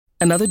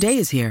Another day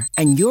is here,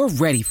 and you're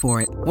ready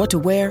for it. What to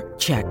wear?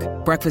 Check.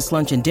 Breakfast,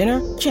 lunch, and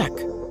dinner? Check.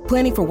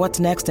 Planning for what's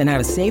next and how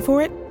to save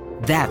for it?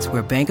 That's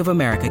where Bank of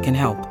America can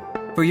help.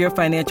 For your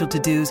financial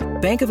to-dos,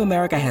 Bank of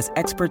America has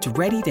experts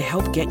ready to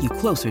help get you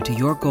closer to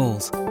your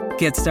goals.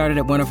 Get started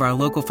at one of our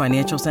local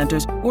financial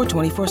centers or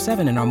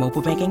 24/7 in our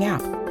mobile banking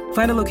app.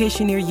 Find a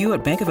location near you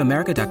at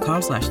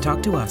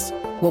bankofamerica.com/talktous.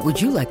 What would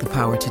you like the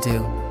power to do?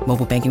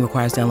 Mobile banking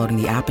requires downloading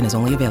the app and is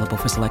only available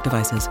for select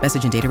devices.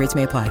 Message and data rates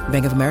may apply.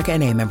 Bank of America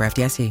N.A., member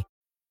FDIC.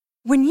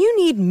 When you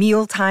need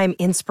mealtime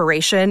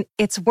inspiration,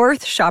 it's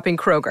worth shopping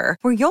Kroger,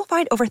 where you'll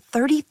find over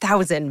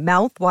 30,000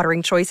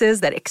 mouth-watering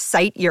choices that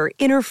excite your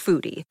inner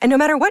foodie. And no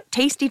matter what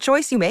tasty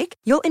choice you make,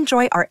 you'll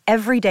enjoy our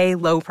everyday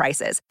low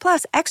prices,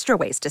 plus extra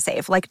ways to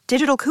save, like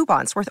digital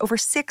coupons worth over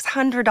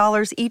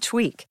 $600 each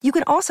week. You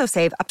can also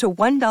save up to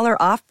 $1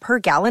 off per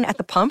gallon at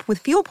the pump with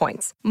fuel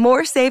points.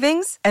 More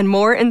savings and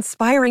more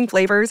inspiring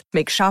flavors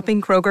make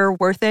shopping Kroger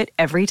worth it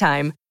every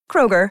time.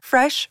 Kroger,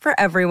 fresh for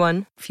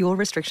everyone. Fuel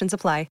restrictions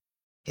apply.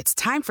 It's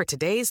time for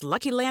today's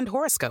Lucky Land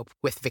horoscope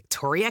with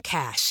Victoria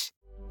Cash.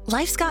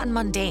 Life's gotten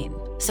mundane,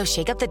 so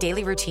shake up the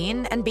daily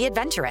routine and be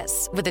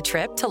adventurous with a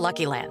trip to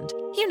Lucky Land.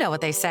 You know what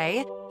they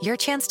say, your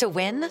chance to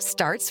win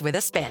starts with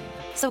a spin.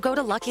 So go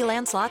to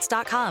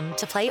LuckyLandSlots.com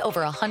to play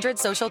over 100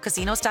 social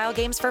casino-style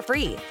games for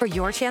free for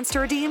your chance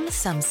to redeem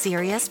some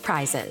serious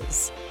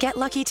prizes. Get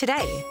lucky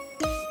today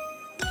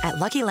at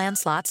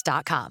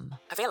LuckyLandSlots.com.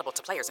 Available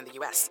to players in the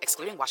U.S.,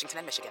 excluding Washington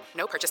and Michigan.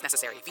 No purchase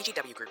necessary.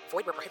 VGW Group.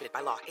 Void where prohibited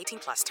by law. 18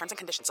 plus. Terms and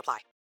conditions apply.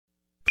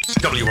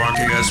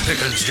 WRKS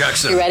Pickens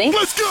Jackson. You ready?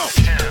 Let's go!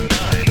 10,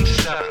 9,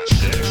 7,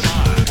 6,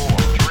 5, 4,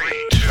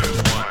 3, 2,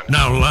 1.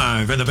 Now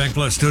live in the Bank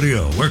Plus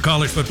studio, where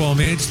college football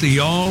meets the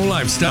all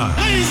lifestyle.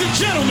 Ladies and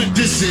gentlemen,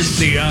 this is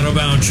The Out of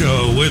Bounds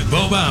Show with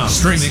Bo Bounds.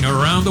 Streaming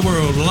around the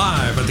world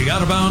live at the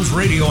Out of Bounds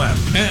radio app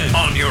and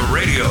on your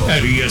radio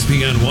at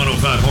ESPN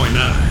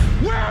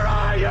 105.9. Where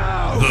are you?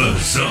 The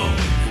Zone.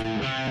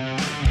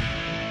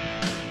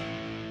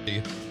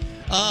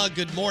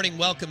 Good morning.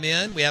 Welcome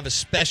in. We have a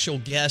special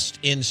guest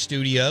in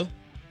studio.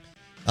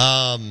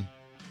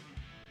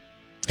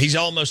 He's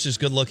almost as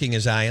good looking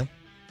as I am.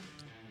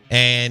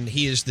 And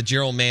he is the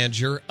general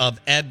manager of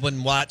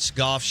Edwin Watts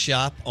Golf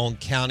Shop on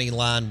County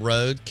Line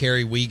Road,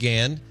 Carey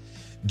Weigand,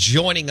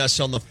 joining us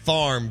on the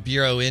Farm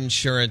Bureau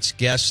Insurance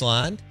guest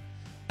line.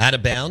 Out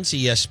of Bounds,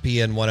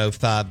 ESPN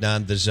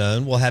 105.9 The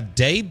Zone. We'll have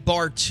Dave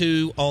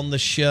Bartu on the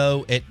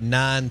show at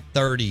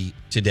 9:30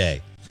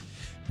 today.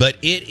 But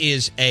it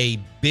is a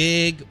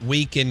big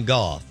week in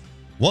golf.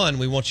 One,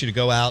 we want you to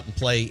go out and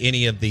play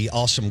any of the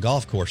awesome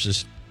golf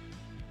courses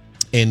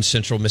in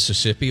central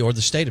Mississippi or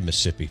the state of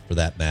Mississippi, for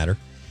that matter.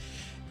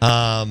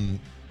 And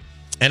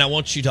I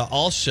want you to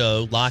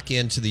also lock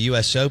into the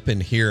U.S. Open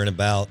here in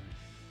about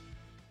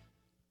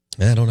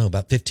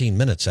 15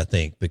 minutes, I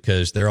think,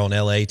 because they're on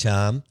L.A.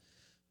 time.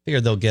 Figure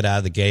they'll get out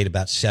of the gate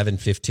about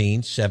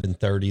 7:15,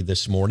 7:30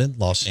 this morning.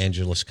 Los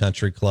Angeles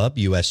Country Club,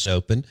 U.S.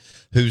 Open.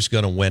 Who's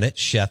going to win it?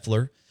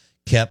 Scheffler,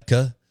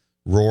 Koepka,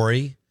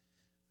 Rory,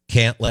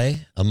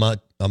 Cantlay,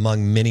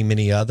 among many,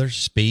 many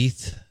others.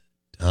 Spieth,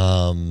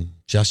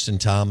 Justin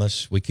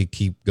Thomas. We could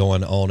keep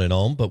going on and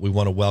on, but we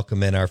want to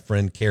welcome in our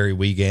friend Carey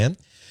Weigand,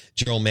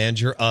 general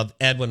manager of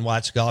Edwin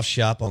Watts Golf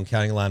Shop on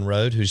County Line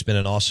Road, who's been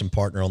an awesome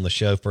partner on the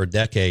show for a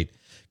decade.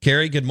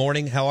 Carey, good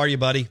morning. How are you,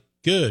 buddy?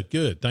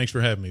 Good. Thanks for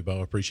having me,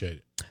 Bo. I appreciate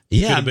it.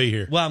 Yeah, good to be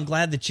here. Well, I'm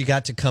glad that you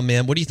got to come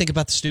in. What do you think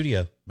about the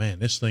studio? Man,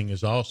 this thing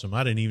is awesome.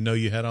 I didn't even know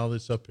you had all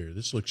this up here.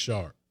 This looks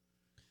sharp.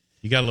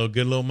 You got a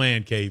good little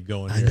man cave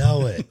going here. I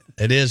know it.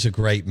 It is a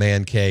great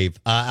man cave.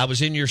 I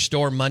was in your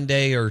store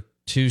Monday or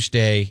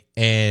Tuesday,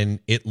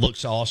 and it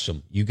looks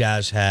awesome. You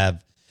guys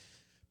have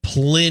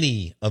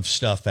plenty of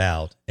stuff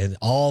out and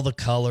all the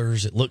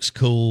colors. It looks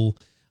cool.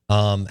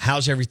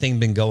 How's everything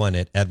been going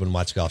at Edwin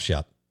Watts Golf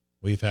Shop?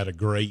 We've had a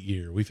great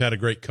year. We've had a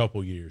great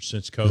couple years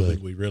since COVID.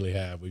 Good. We really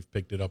have. We've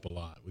picked it up a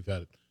lot. We've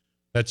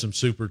had some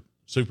super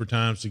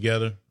times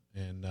together,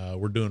 and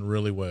we're doing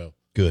really well.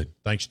 Good.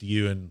 Thanks to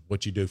you and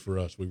what you do for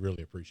us. We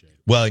really appreciate it.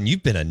 Well, and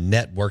you've been a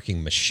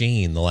networking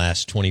machine the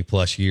last 20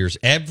 plus years.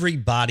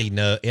 Everybody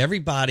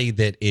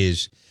that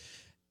is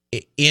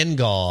in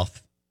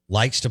golf,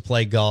 likes to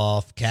play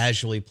golf,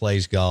 casually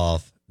plays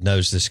golf,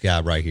 knows this guy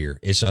right here.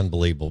 It's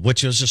unbelievable,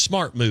 which is a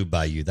smart move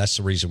by you. That's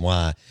the reason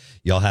why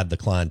y'all have the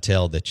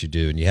clientele that you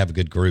do, and you have a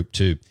good group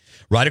too.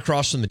 Right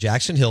across from the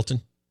Jackson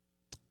Hilton,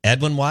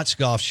 Edwin Watts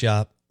Golf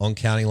Shop on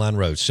County Line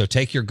Road. So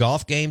take your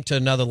golf game to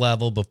another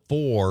level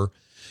before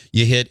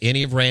you hit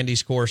any of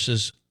Randy's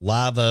courses,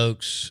 Live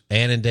Oaks,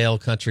 Annandale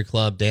Country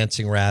Club,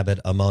 Dancing Rabbit,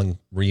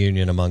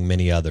 Reunion, among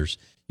many others.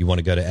 You want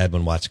to go to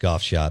Edwin Watts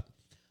Golf Shop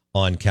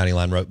on County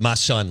Line Road. My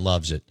son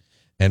loves it,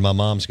 and my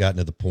mom's gotten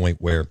to the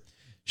point where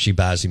she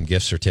buys him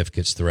gift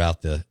certificates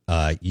throughout the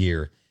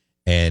year,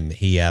 and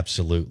he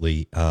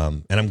absolutely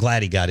and I'm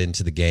glad he got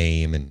into the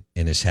game and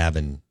is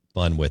having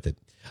fun with it.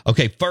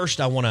 Okay, first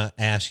I want to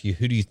ask you,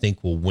 who do you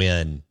think will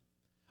win,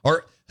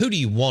 or who do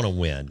you want to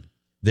win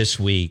this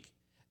week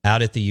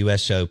out at the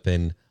U.S.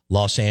 Open,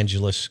 Los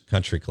Angeles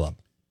Country Club?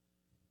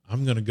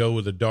 I'm going to go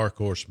with the dark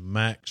horse,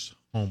 Max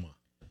Homa.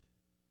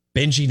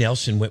 Benji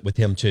Nelson went with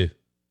him too.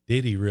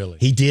 Did he really?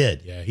 He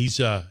did. Yeah, he's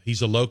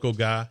a local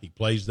guy. He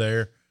plays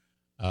there.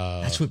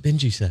 That's what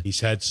Benji said. He's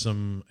had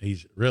some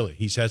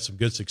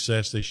good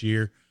success this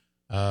year.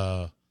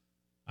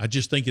 I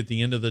just think at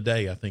the end of the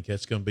day, I think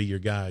that's going to be your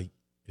guy.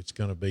 It's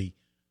going to be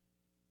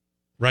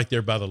right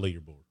there by the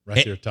leaderboard,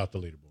 there atop the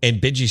leaderboard.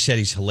 And Benji said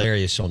he's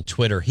hilarious on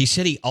Twitter. He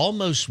said he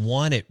almost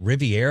won at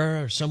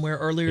Riviera or somewhere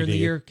earlier in the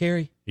year,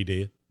 Carey? He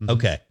did. Mm-hmm.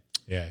 Okay.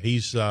 Yeah,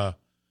 he's a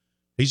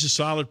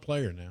solid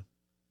player now.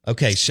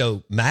 Okay,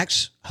 so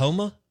Max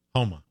Homa?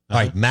 Homa. All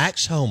right,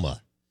 Max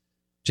Homa.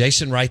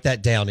 Jason, write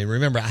that down. And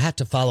remember, I have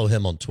to follow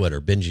him on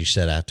Twitter. Benji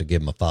said I have to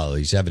give him a follow.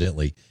 He's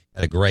evidently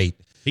got a great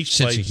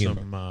sense of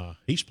humor.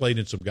 He's played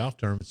in some golf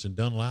tournaments and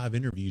done live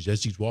interviews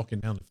as he's walking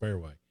down the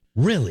fairway.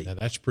 Really? Now,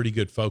 that's pretty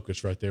good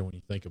focus right there when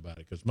you think about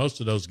it, because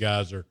most of those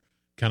guys are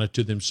kind of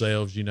to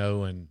themselves,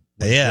 and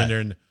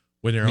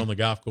when they're on the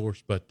golf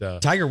course. But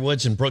Tiger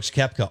Woods and Brooks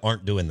Koepka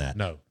aren't doing that.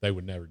 No, they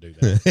would never do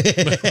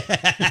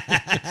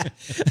that.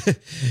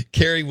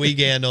 Carey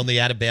Weigand on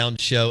the Out of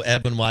Bounds Show,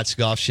 Edwin Watts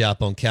Golf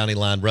Shop on County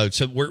Line Road.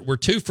 So we're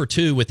 2 for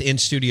 2 with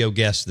in-studio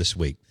guests this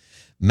week.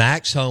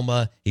 Max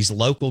Homa, he's a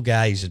local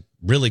guy. He's a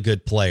really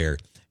good player,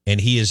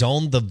 and he is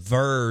on the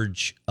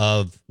verge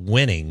of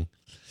winning.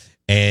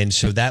 And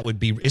so that would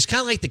be – it's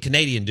kind of like the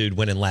Canadian dude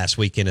winning last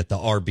weekend at the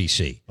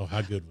RBC. Oh,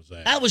 how good was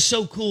that? That was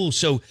so cool.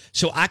 So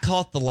I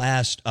caught the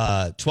last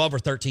 12 or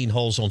 13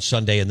 holes on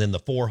Sunday and then the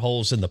 4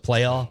 holes in the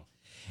playoff,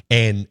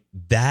 and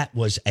that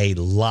was a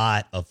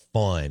lot of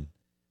fun.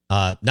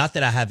 Not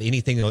that I have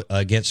anything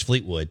against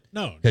Fleetwood.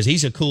 No. Because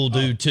he's a cool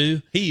dude,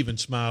 too. He even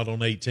smiled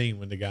on 18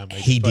 when the guy made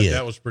He the putt. did.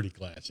 That was pretty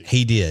classy.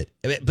 He did.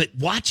 But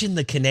watching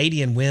the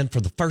Canadian win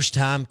for the first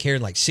time,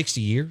 carrying like 60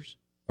 years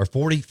or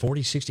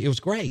 40, 60, it was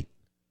great.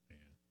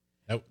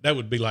 That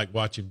would be like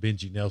watching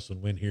Benji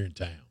Nelson win here in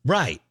town.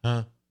 Right.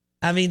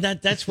 I mean,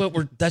 that's what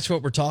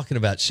we're talking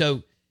about.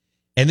 So,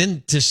 and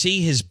then to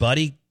see his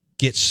buddy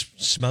get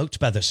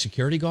smoked by the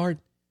security guard,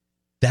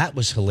 that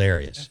was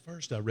hilarious. At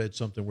first, I read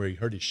something where he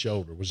hurt his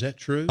shoulder. Was that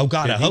true? Oh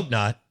God, I hope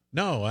not.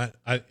 No,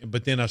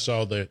 but then I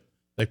saw that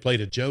they played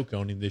a joke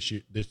on him this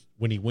year.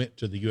 When he went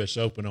to the U.S.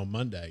 Open on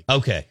Monday.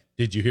 Okay.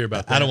 Did you hear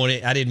about that?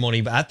 I didn't want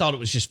to. I thought it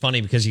was just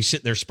funny because he's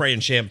sitting there spraying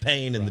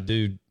champagne and the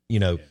dude,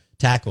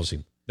 tackles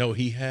him. No,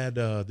 he had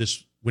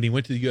this when he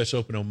went to the U.S.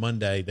 Open on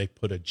Monday. They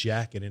put a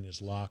jacket in his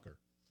locker,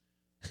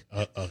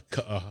 a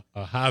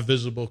high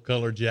visible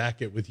color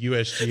jacket with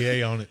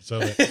USGA on it, so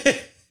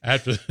that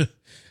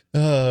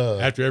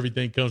after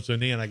everything comes to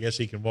an end, I guess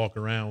he can walk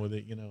around with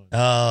it.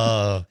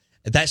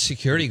 That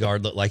security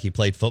guard looked like he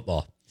played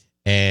football,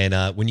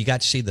 and when you got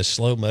to see the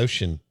slow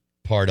motion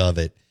part of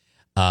it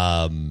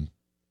on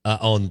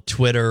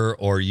Twitter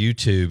or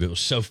YouTube, it was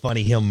so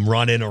funny. Him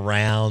running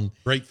around,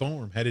 great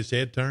form, had his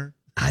head turned.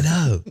 I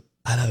know.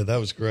 That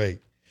was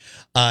great.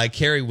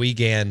 Carey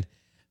Weigand,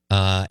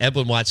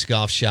 Edwin Watts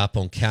Golf Shop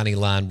on County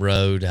Line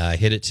Road.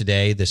 Hit it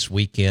today, this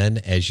weekend,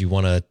 as you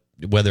want to,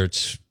 whether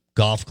it's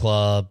golf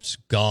clubs,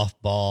 golf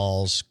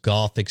balls,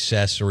 golf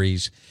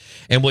accessories.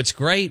 And what's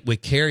great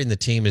with Carey and the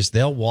team is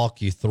they'll walk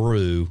you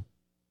through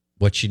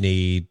what you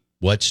need,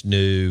 what's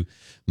new.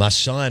 My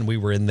son, we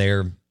were in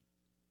there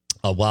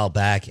a while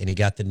back, and he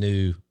got the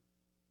new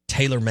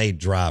TaylorMade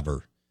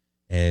driver.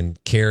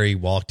 And Carey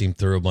walked him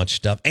through a bunch of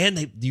stuff.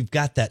 And you've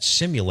got that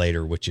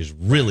simulator, which is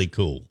really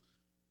cool.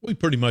 We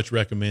pretty much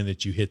recommend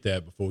that you hit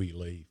that before you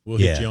leave. We'll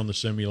hit you on the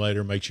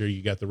simulator, make sure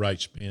you got the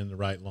right spin, the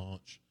right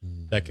launch,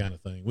 that kind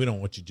of thing. We don't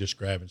want you just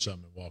grabbing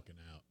something and walking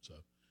out. So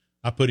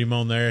I put him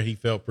on there. He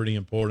felt pretty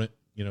important.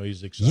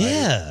 He's excited.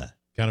 Yeah.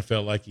 Kind of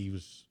felt like he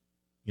was,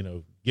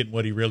 getting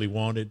what he really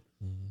wanted,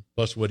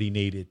 plus what he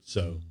needed.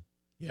 So,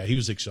 yeah, he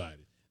was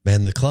excited.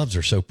 Man, the clubs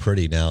are so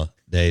pretty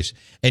nowadays.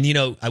 And,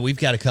 we've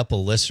got a couple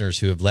of listeners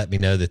who have let me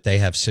know that they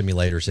have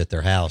simulators at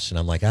their house. And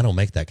I'm like, I don't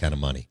make that kind of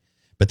money.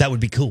 But that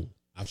would be cool.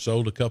 I've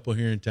sold a couple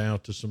here in town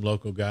to some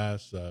local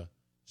guys.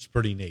 It's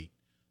pretty neat.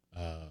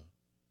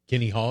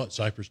 Kenny Hall at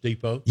Cypress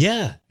Depot.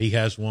 Yeah. He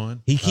has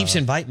one. He keeps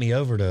inviting me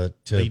over to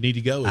you need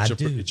to go. It's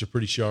it's a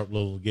pretty sharp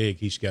little gig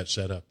he's got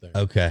set up there.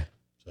 Okay.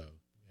 So,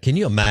 can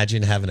you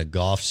imagine having a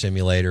golf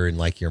simulator in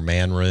like your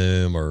man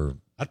room or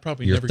I'd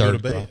probably never go to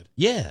bed.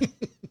 Yeah.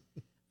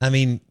 I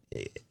mean,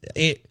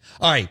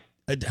 all right.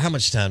 How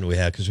much time do we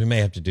have? Because we may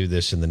have to do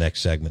this in the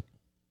next segment.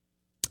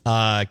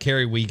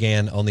 Carey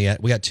Weigand on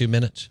we got 2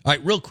 minutes. All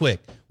right, real quick.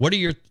 What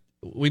are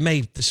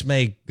this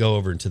may go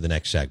over into the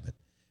next segment,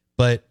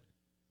 but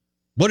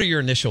what are your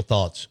initial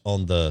thoughts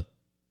on the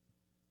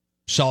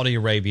Saudi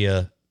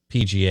Arabia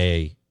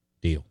PGA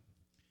deal?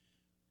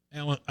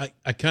 Alan,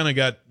 I kind of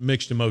got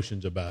mixed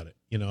emotions about it.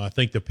 I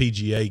think the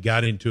PGA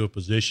got into a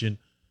position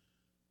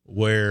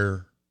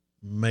where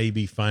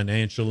maybe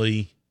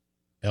financially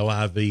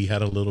LIV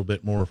had a little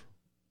bit more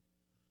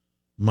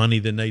money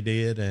than they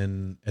did,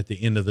 and at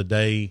the end of the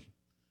day,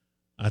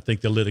 I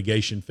think the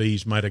litigation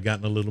fees might have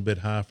gotten a little bit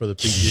high for the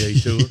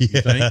PGA Tour. You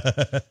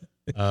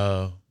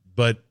think?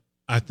 But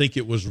I think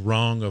it was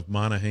wrong of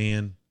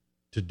Monahan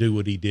to do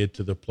what he did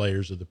to the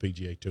players of the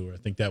PGA Tour. I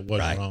think that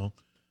was wrong.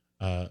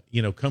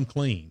 Come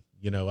clean.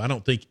 You know, I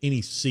don't think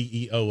any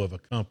CEO of a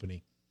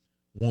company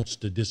wants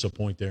to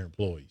disappoint their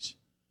employees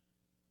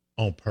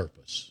on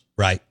purpose.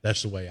 Right.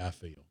 That's the way I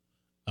feel.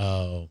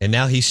 And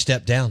now he's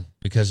stepped down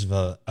because of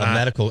a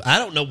medical. I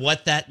don't know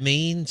what that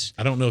means.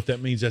 I don't know if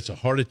that means that's a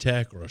heart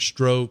attack or a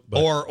stroke.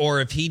 But Or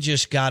if he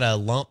just got a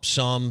lump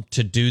sum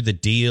to do the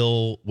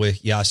deal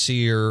with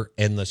Yasir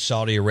and the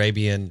Saudi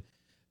Arabian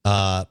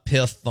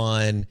PIF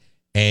fund,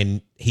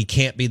 and he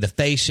can't be the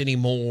face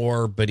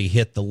anymore, but he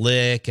hit the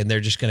lick, and they're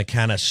just going to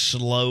kind of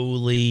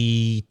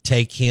slowly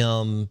take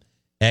him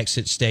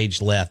exit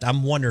stage left.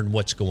 I'm wondering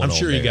what's going on. I'm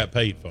sure there. he got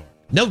paid for it.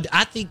 No,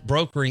 I think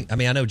brokering. I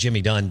mean, I know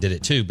Jimmy Dunn did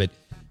it too, but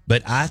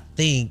I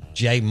think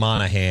Jay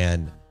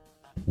Monahan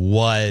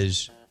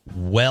was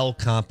well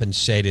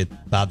compensated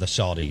by the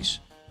Saudis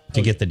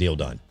to get the deal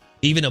done,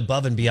 even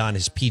above and beyond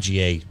his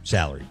PGA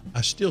salary. I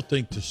still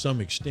think to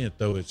some extent,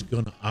 though, it's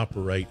going to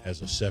operate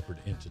as a separate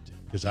entity,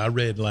 because I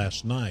read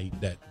last night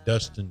that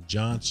Dustin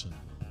Johnson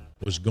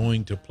was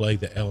going to play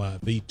the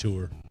LIV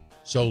Tour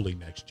solely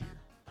next year.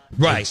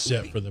 Right.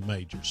 Except for the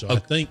major. So I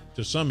think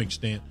to some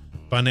extent,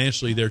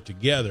 financially they're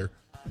together,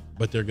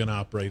 but they're going to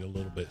operate a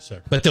little bit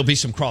separate. But there'll be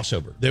some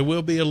crossover. There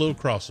will be a little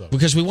crossover.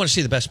 Because we want to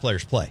see the best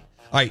players play.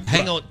 All right,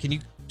 hang on. Can you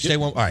stay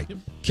one? All right.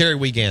 Carey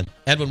Weigand,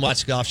 Edwin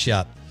Watts Golf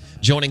Shop,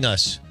 joining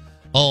us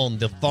on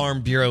the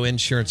Farm Bureau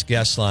Insurance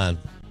guest line.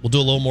 We'll do a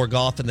little more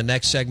golf in the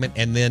next segment,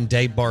 and then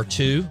Dave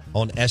Bartu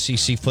on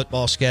SEC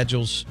football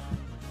schedules,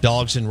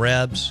 Dogs and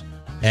Rebs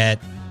at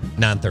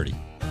 9:30.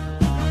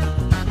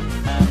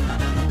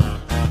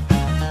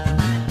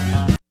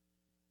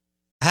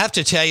 I have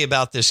to tell you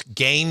about this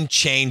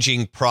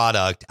game-changing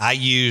product I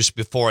use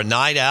before a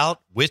night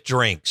out with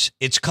drinks.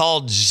 It's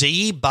called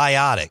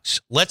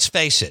Z-Biotics. Let's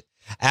face it,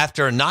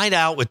 after a night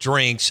out with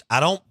drinks, I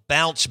don't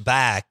bounce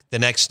back the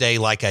next day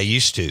like I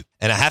used to,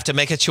 and I have to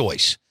make a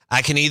choice.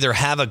 I can either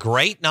have a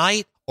great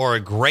night or a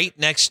great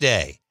next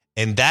day,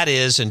 and that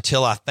is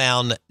until I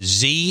found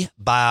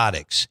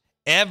Z-Biotics.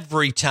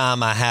 Every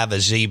time I have a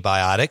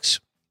Z-Biotics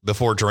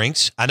before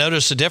drinks, I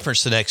notice a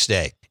difference the next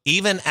day.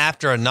 Even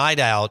after a night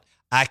out,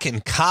 I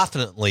can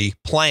confidently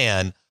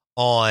plan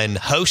on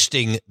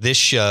hosting this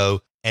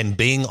show and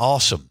being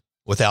awesome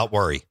without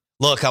worry.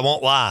 Look, I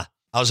won't lie.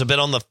 I was a bit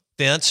on the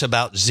fence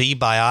about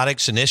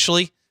Z-Biotics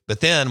initially, but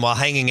then while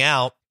hanging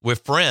out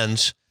with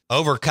friends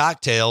over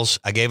cocktails,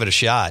 I gave it a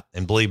shot.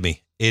 And believe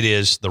me, it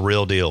is the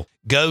real deal.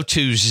 Go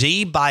to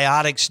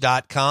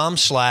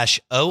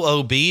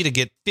zbiotics.com/OOB to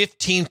get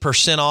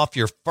 15% off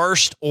your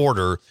first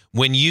order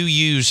when you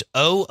use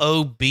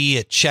OOB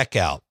at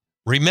checkout.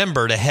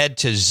 Remember to head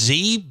to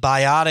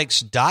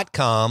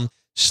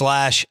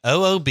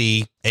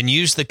zbiotics.com/OOB and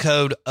use the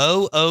code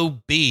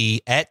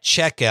OOB at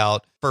checkout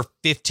for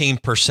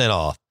 15%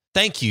 off.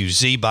 Thank you,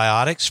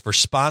 Z-Biotics, for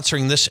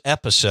sponsoring this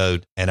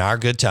episode and our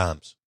good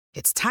times.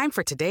 It's time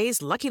for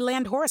today's Lucky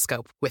Land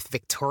horoscope with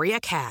Victoria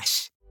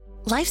Cash.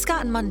 Life's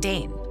gotten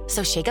mundane,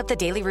 so shake up the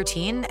daily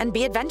routine and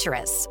be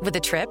adventurous with a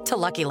trip to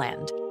Lucky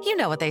Land. You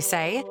know what they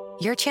say.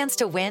 Your chance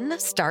to win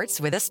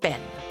starts with a spin.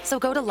 So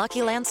go to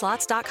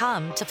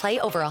LuckyLandSlots.com to play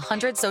over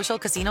 100 social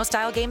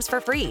casino-style games for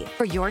free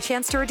for your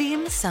chance to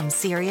redeem some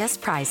serious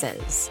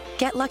prizes.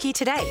 Get lucky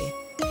today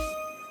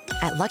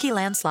at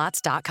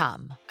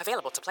LuckyLandSlots.com.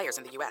 Available to players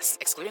in the U.S.,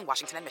 excluding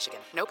Washington and Michigan.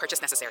 No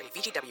purchase necessary.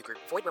 VGW Group.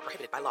 Void where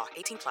prohibited by law.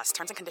 18+.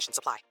 Terms and conditions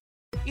apply.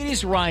 It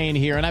is Ryan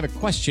here, and I have a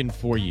question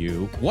for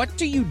you. What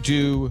do you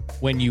do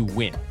when you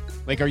win?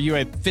 Like, are you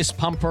a fist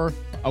pumper,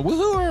 a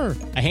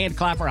woohooer, a hand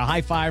clapper, a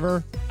high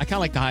fiver? I kind of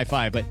like the high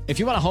five, but if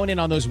you want to hone in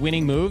on those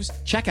winning moves,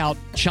 check out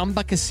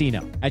Chumba Casino.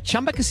 At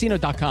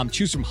ChumbaCasino.com,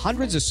 choose from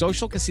hundreds of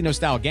social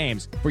casino-style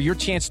games for your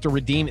chance to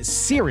redeem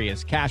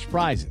serious cash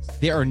prizes.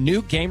 There are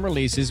new game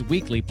releases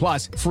weekly,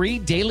 plus free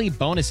daily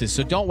bonuses,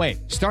 so don't wait.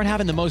 Start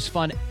having the most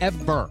fun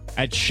ever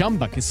at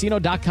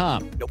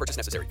ChumbaCasino.com. No purchase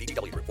necessary.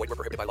 VGW Group. Void where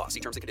prohibited by law. See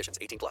terms and conditions.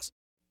 18+.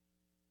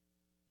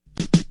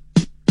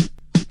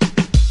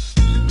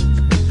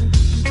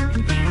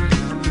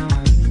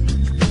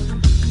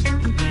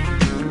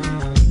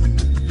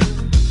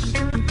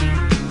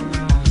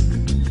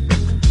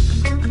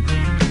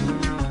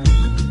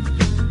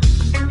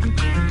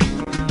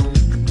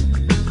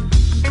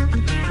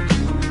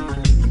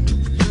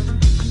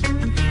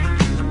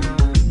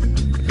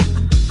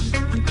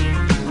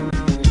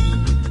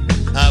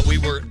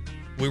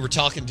 We were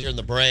talking during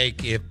the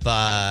break if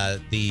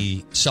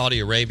the Saudi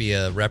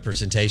Arabia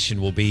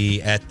representation will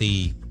be at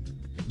the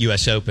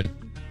U.S. Open.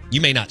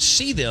 You may not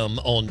see them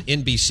on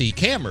NBC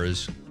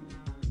cameras,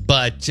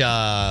 but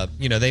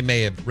they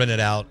may have rented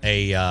out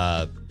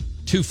a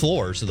 2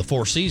 floors of the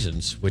Four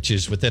Seasons, which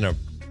is within a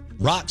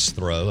rock's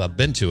throw. I've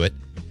been to it,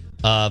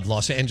 of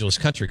Los Angeles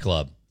Country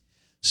Club.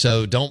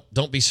 So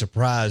don't be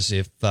surprised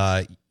if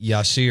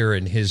Yasir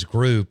and his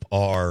group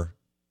are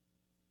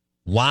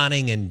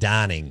whining and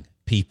dining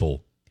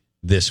people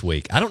this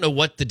week. I don't know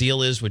what the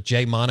deal is with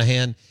Jay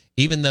Monahan,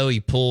 even though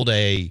he pulled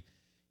a,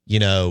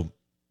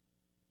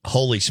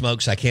 holy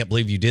smokes, I can't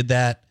believe you did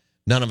that.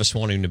 None of us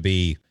want him to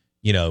be,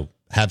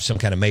 have some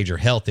kind of major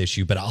health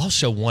issue. But I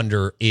also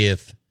wonder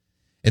if,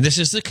 and this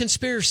is the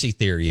conspiracy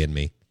theory in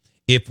me,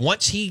 if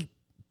once he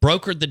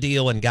brokered the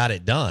deal and got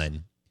it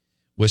done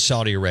with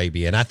Saudi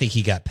Arabia, and I think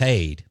he got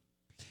paid,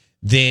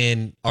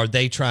 then are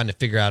they trying to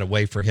figure out a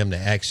way for him to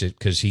exit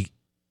because he,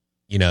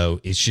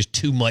 it's just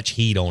too much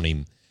heat on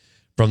him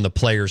from the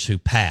players who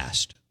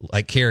passed.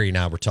 Like Carey and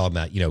I were talking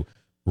about,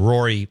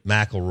 Rory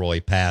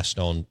McIlroy passed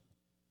on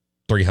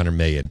 $300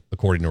 million,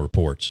 according to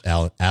reports.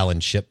 Alan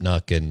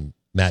Shipnuck and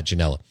Matt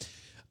Janella.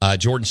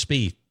 Jordan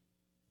Spieth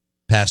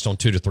passed on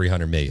 $200 to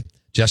 $300 million.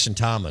 Justin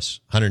Thomas,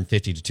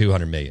 $150 to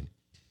 $200 million.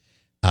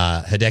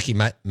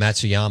 Hideki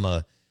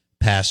Matsuyama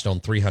passed on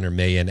 $300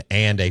 million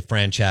and a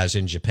franchise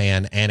in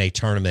Japan and a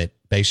tournament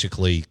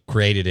basically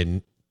created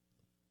and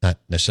not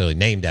necessarily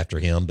named after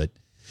him, but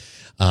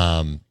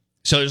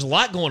so there's a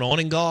lot going on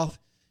in golf.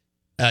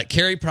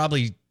 Carey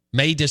probably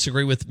may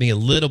disagree with me a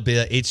little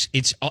bit. It's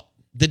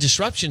the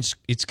disruptions.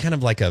 It's kind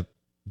of like a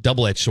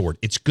double-edged sword.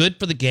 It's good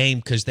for the game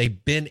because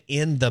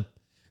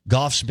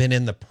golf's been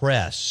in the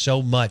press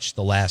so much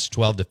the last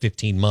 12 to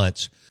 15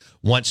 months.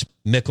 Once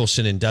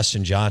Mickelson and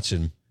Dustin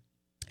Johnson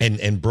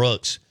and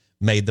Brooks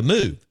made the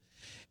move.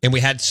 And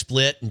we had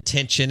split and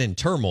tension and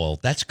turmoil.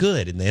 That's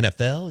good in the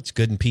NFL. It's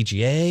good in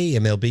PGA,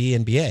 MLB,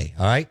 NBA.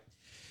 All right.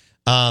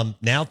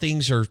 Now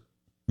things are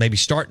maybe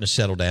starting to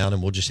settle down,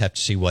 and we'll just have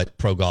to see what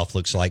pro golf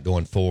looks like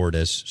going forward,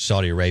 as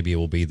Saudi Arabia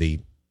will be the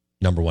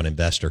number one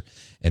investor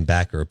and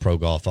backer of pro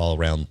golf all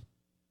around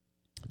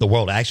the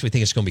world. I actually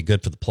think it's going to be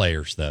good for the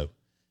players, though,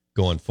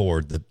 going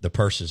forward. The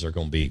purses are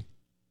going to be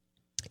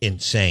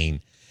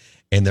insane,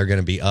 and they're going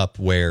to be up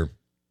where,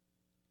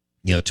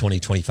 20,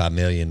 25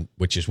 million,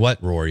 which is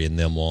what Rory and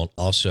them want.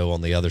 Also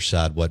on the other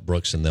side, what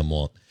Brooks and them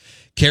want.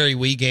 Carey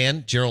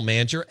Weigand, general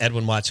manager,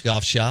 Edwin Watts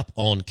Golf Shop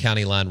on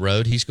County Line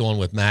Road. He's going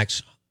with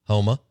Max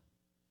Homa,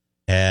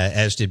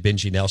 as did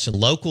Benji Nelson.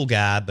 Local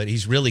guy, but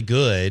he's really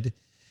good.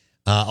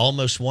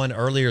 Almost won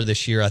earlier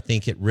this year, I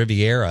think, at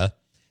Riviera.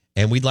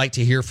 And we'd like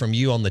to hear from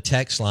you on the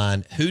text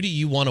line. Who do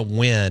you want to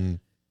win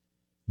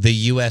the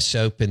U.S.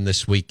 Open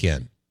this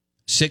weekend?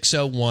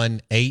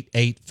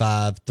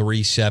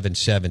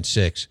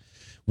 601-885-3776.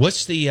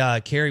 What's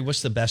the, Carey,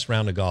 what's the best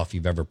round of golf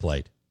you've ever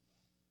played?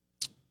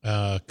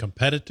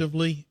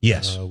 Competitively?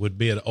 Yes. Would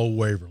be at Old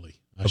Waverly.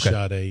 I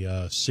shot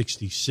a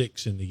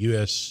 66 in the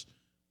U.S.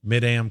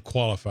 Mid-Am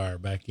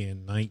qualifier back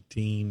in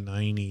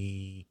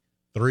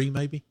 1993,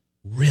 maybe.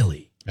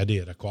 Really? I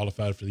did. I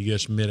qualified for the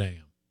U.S. Mid-Am.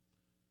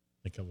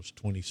 I think I was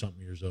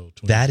 20-something years old.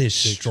 That is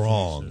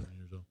strong. Years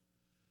old.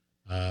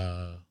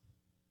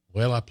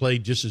 Well, I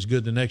played just as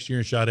good the next year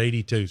and shot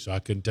 82, so I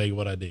couldn't tell you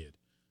what I did.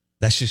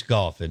 That's just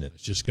golf, isn't it?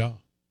 It's just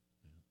golf.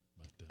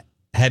 But,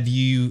 Have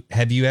you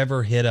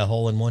ever hit a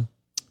hole-in-one?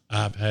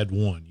 I've had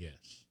one, yes.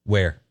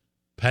 Where?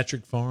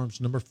 Patrick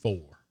Farms, number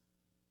 4.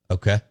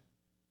 Okay.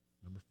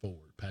 Number 4,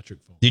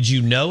 Patrick Farms. Did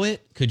you know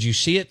it? Could you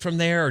see it from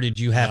there, or did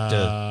you have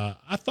to?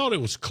 I thought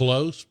it was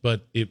close,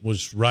 but it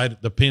was right.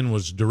 The pin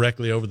was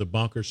directly over the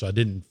bunker, so I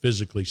didn't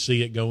physically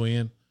see it go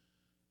in.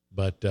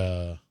 But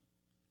the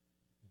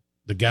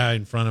guy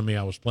in front of me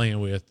I was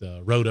playing with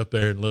rode up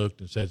there and looked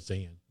and said it's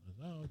in. I said,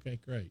 oh, okay,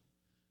 great.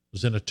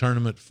 Was in a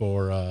tournament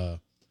for, I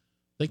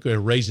think we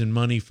were raising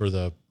money for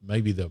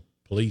maybe the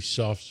police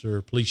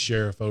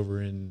sheriff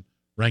over in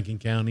Rankin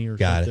County or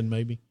something,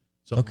 maybe.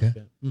 Something like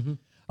that. Mm-hmm.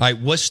 All right,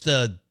 what's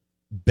the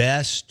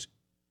best?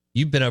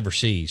 You've been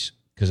overseas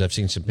because I've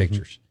seen some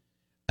pictures.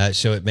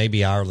 So it may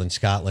be Ireland,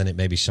 Scotland. It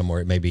may be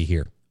somewhere. It may be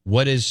here.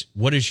 What is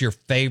your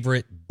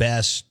favorite,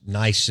 best,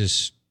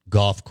 nicest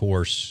golf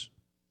course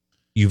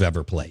you've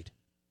ever played?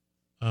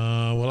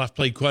 Well, I've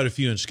played quite a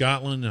few in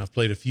Scotland, and I've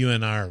played a few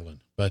in Ireland.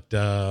 But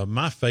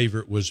my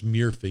favorite was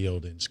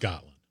Muirfield in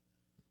Scotland.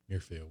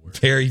 Muirfield.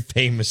 Very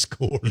famous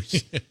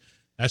course.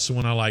 That's the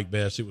one I like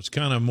best. It was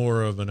kind of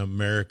more of an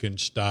American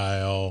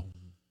style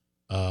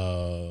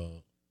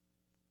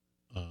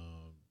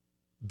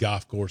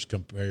golf course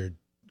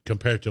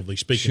comparatively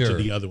speaking to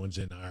the other ones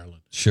in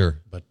Ireland. Sure.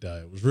 But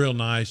it was real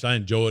nice. I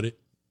enjoyed it.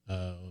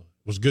 It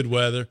was good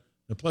weather.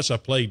 And plus, I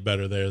played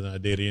better there than I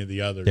did any of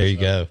the others. There you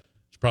go.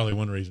 It's probably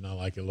one reason I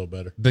like it a little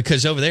better.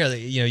 Because over there,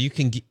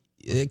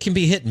 it can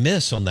be hit and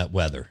miss on that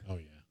weather. Oh,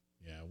 yeah.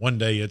 Yeah. One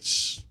day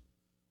it's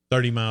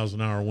 30 miles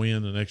an hour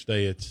wind. The next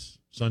day it's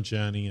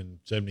sunshiny and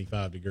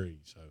 75 degrees.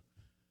 So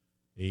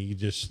you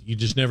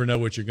just never know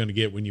what you're going to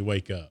get when you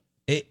wake up.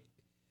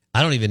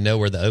 I don't even know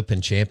where the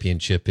Open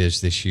Championship is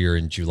this year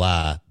in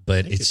July,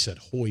 but it's at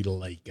Hoy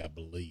Lake, I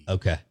believe.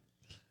 Okay.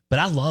 But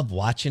I love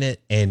watching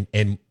it, and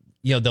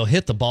they'll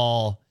hit the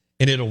ball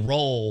and it'll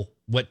roll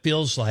what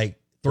feels like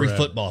 3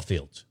 football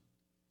fields.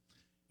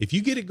 If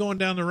you get it going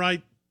down the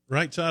right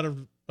side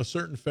of a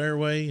certain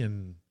fairway,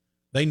 and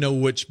they know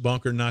which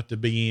bunker not to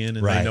be in,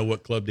 and they know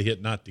what club to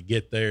hit not to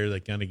get there, they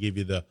kind of give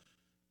you the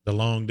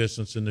long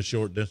distance and the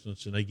short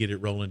distance, and they get it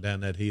rolling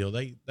down that hill.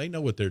 They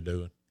know what they're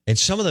doing. And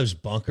some of those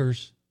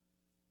bunkers,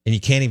 and you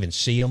can't even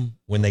see them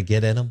when they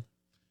get in them.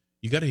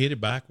 You got to hit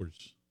it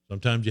backwards.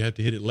 Sometimes you have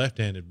to hit it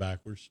left-handed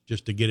backwards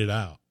just to get it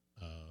out.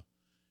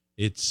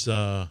 It's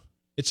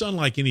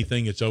unlike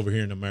anything that's over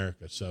here in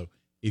America. So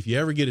if you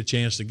ever get a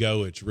chance to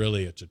go, it's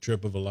a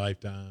trip of a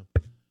lifetime.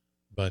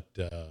 But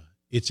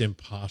it's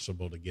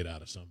impossible to get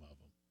out of some of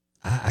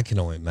them. I can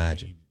only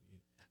imagine.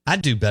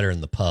 I'd do better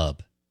in the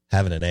pub,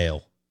 having an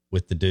ale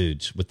with the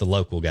dudes, with the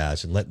local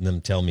guys, and letting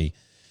them tell me,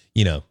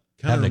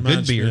 having a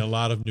good beer. Me a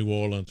lot of New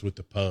Orleans with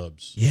the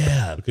pubs.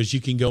 Yeah. Because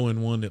you can go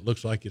in one that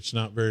looks like it's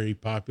not very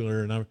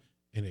popular, and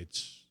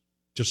it's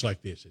just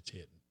like this. It's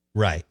hidden.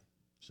 Right.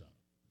 So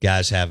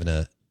guys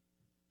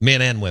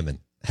men and women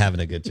having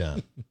a good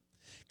time.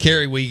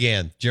 Carey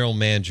Weigand, General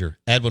Manager,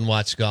 Edwin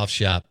Watts Golf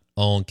Shop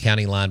on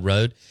County Line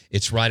Road.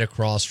 It's right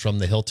across from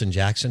the Hilton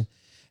Jackson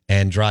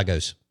and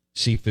Drago's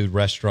Seafood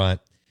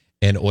Restaurant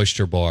and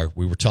Oyster Bar.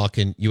 We were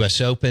talking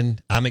U.S. Open.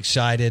 I'm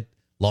excited.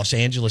 Los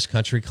Angeles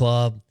Country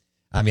Club.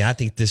 I mean, I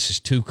think this is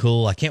too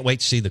cool. I can't wait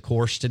to see the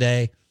course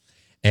today.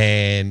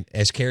 And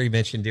as Carey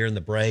mentioned during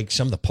the break,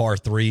 some of the par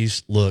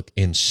threes look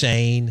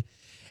insane.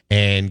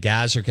 And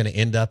guys are going to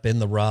end up in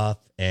the rough.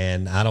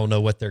 And I don't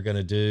know what they're going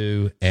to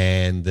do.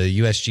 And the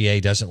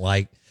USGA doesn't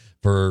like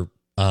for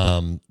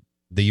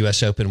the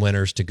U.S. Open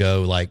winners to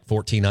go like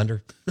 14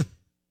 under.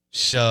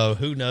 So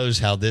who knows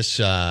how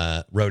this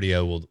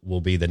rodeo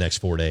will be the next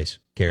 4 days,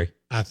 Carey?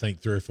 I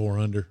think 3 or 4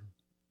 under.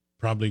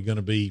 Probably going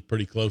to be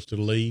pretty close to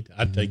the lead.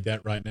 I'd take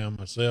that right now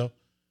myself.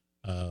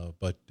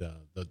 But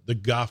the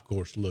golf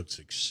course looks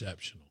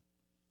exceptional.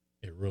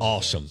 It really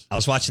awesome. does. I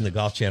was watching the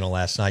Golf Channel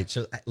last night.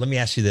 So let me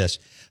ask you this.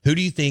 Who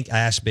do you think, I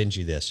asked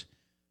Benji this,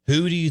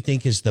 who do you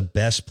think is the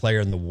best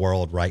player in the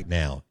world right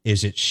now?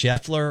 Is it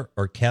Scheffler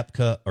or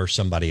Koepka or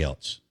somebody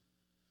else?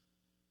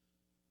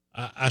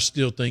 I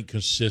still think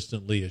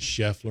consistently is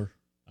Scheffler.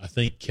 I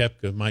think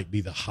Koepka might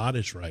be the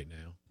hottest right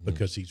now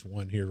because he's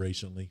won here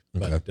recently.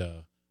 Okay.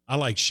 But I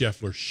like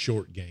Scheffler's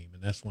short game,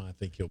 and that's why I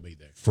think he'll be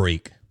there.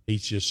 Freak.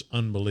 He's just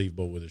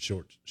unbelievable with a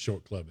short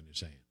club in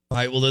his hand. All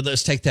right, well,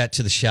 let's take that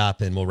to the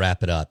shop, and we'll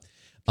wrap it up.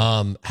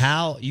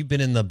 How you've been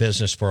in the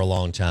business for a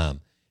long time.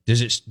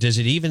 Does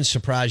it even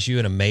surprise you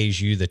and amaze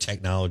you, the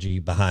technology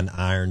behind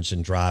irons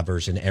and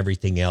drivers and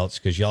everything else?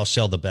 Because y'all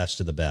sell the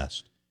best of the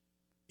best.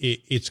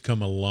 It's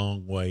come a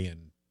long way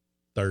in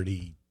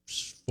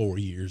 34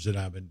 years that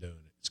I've been doing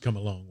it. It's come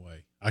a long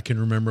way. I can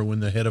remember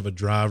when the head of a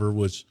driver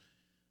was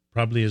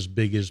probably as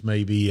big as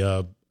maybe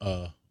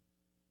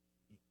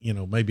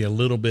maybe a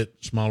little bit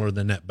smaller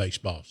than that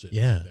baseball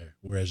sitting there.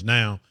 Whereas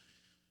now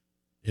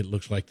it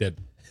looks like that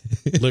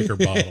liquor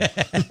bottle.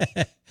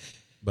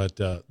 But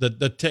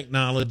the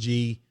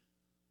technology,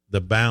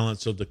 the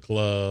balance of the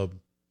club,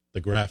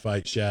 the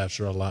graphite shafts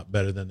are a lot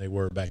better than they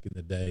were back in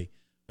the day.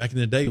 Back in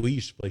the day, we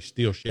used to play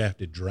steel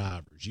shafted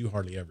drivers. You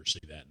hardly ever see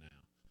that now,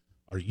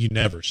 or you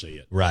never see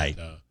it. Right.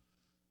 But,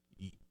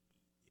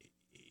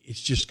 it's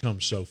just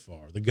come so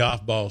far. The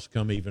golf balls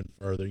come even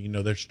further.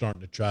 They're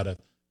starting to try to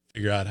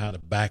figure out how to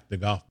back the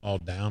golf ball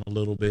down a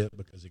little bit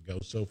because it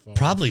goes so far.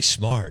 Probably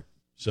smart.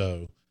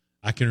 So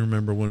I can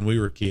remember when we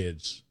were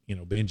kids,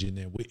 Benji and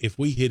them, if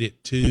we hit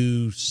it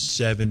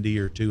 270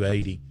 or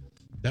 280,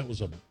 that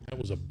was a bomb. That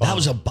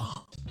was a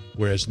bomb.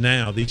 Whereas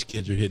now these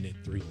kids are hitting it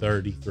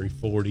 330,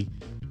 340,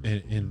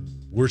 and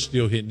we're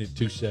still hitting it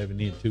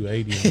 270 and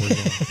 280, and we're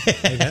going,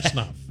 hey, that's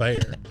not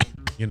fair,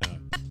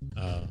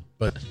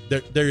 But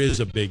there is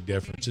a big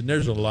difference, and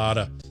there's a lot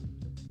of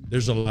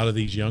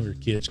these younger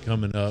kids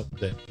coming up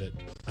that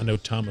I know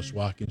Thomas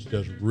Watkins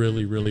does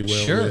really, really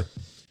well Sure. with.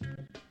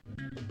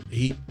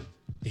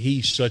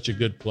 He's such a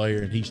good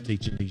player, and he's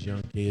teaching these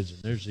young kids,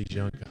 and there's these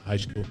young high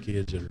school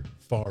kids that are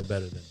far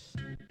better than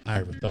I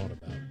ever thought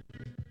about.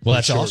 Well,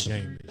 that's short awesome.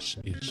 Game is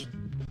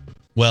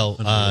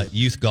well,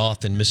 youth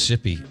golf in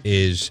Mississippi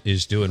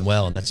is doing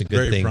well, and that's a good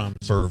Very thing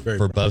promising.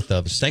 for both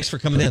of us. Thanks for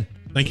coming in.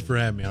 Thank you for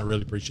having me. I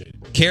really appreciate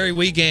it. Carey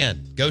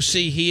Weigand, go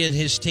see he and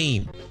his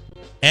team.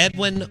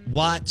 Edwin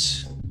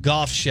Watts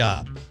Golf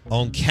Shop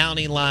on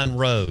County Line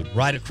Road,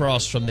 right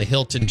across from the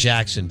Hilton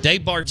Jackson.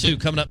 Dave Bartu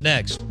coming up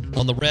next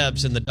on the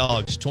Rebs and the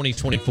Dogs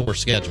 2024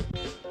 schedule.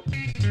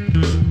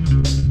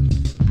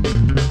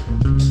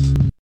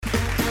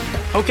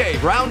 Okay,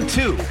 round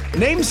 2.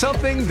 Name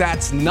something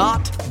that's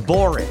not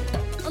boring.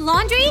 A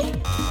laundry?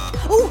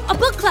 Ooh, a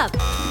book club.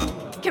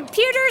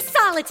 Computer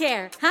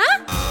solitaire,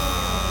 huh?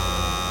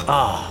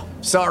 Ah,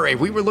 sorry,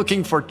 we were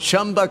looking for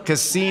Chumba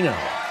Casino.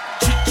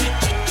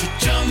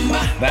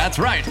 That's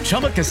right,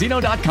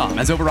 ChumbaCasino.com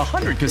has over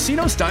 100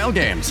 casino-style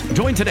games.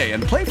 Join today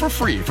and play for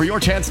free for your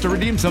chance to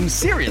redeem some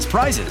serious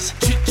prizes.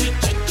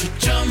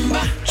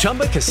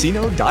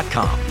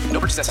 ChumbaCasino.com. No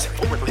purchase necessary.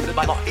 Void where prohibited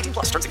by law.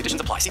 18+ terms and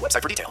conditions apply. See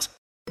website for details.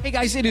 Hey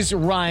guys, it is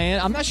Ryan.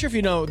 I'm not sure if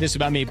you know this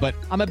about me, but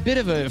I'm a bit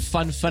of a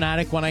fun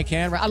fanatic when I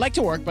can. I like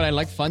to work, but I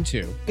like fun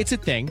too. It's a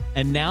thing.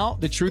 And now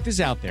the truth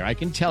is out there. I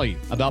can tell you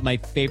about my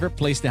favorite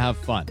place to have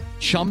fun.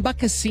 Chumba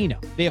Casino.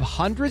 They have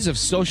hundreds of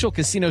social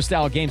casino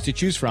style games to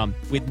choose from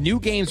with new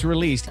games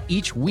released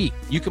each week.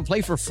 You can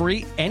play for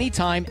free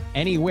anytime,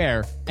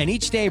 anywhere. And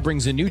each day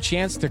brings a new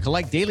chance to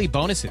collect daily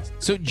bonuses.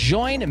 So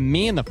join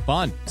me in the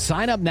fun.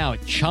 Sign up now at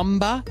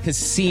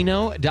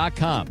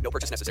ChumbaCasino.com. No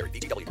purchase necessary.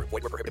 VGW. Void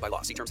where prohibited by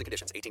law. See terms and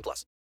conditions.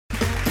 18+.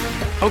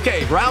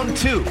 Okay, round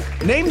 2.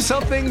 Name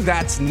something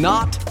that's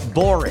not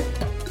boring.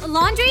 A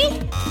laundry?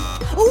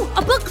 Ooh,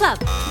 a book club.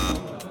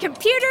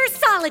 Computer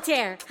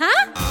solitaire,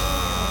 huh?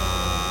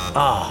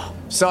 Ah,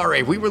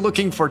 sorry, we were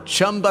looking for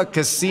Chumba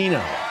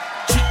Casino.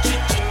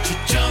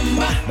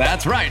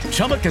 That's right.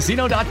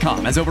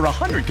 ChumbaCasino.com has over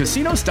 100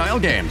 casino-style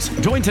games.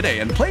 Join today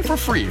and play for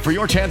free for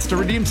your chance to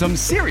redeem some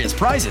serious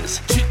prizes.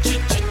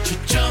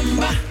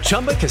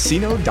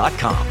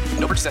 ChumbaCasino.com.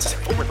 No purchase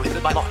necessary. Void where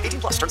prohibited by law.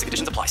 18 plus. Terms and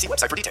conditions apply. See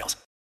website for details.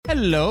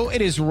 Hello,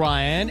 it is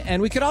Ryan,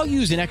 and we could all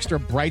use an extra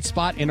bright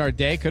spot in our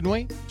day, couldn't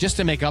we? Just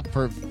to make up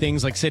for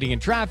things like sitting in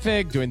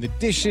traffic, doing the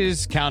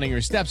dishes, counting your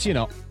steps, you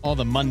know, all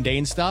the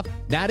mundane stuff.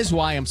 That is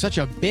why I'm such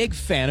a big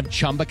fan of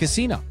Chumba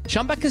Casino.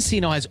 Chumba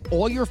Casino has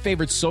all your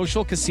favorite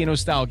social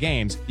casino-style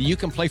games that you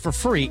can play for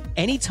free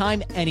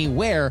anytime,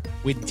 anywhere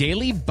with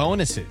daily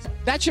bonuses.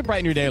 That should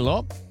brighten your day a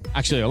little.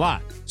 Actually, a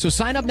lot. So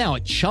sign up now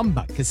at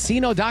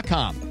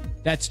ChumbaCasino.com.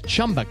 That's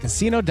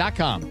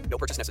ChumbaCasino.com. No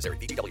purchase necessary.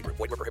 VGW Group.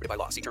 Void where prohibited by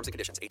law. See terms and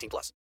conditions. 18 plus.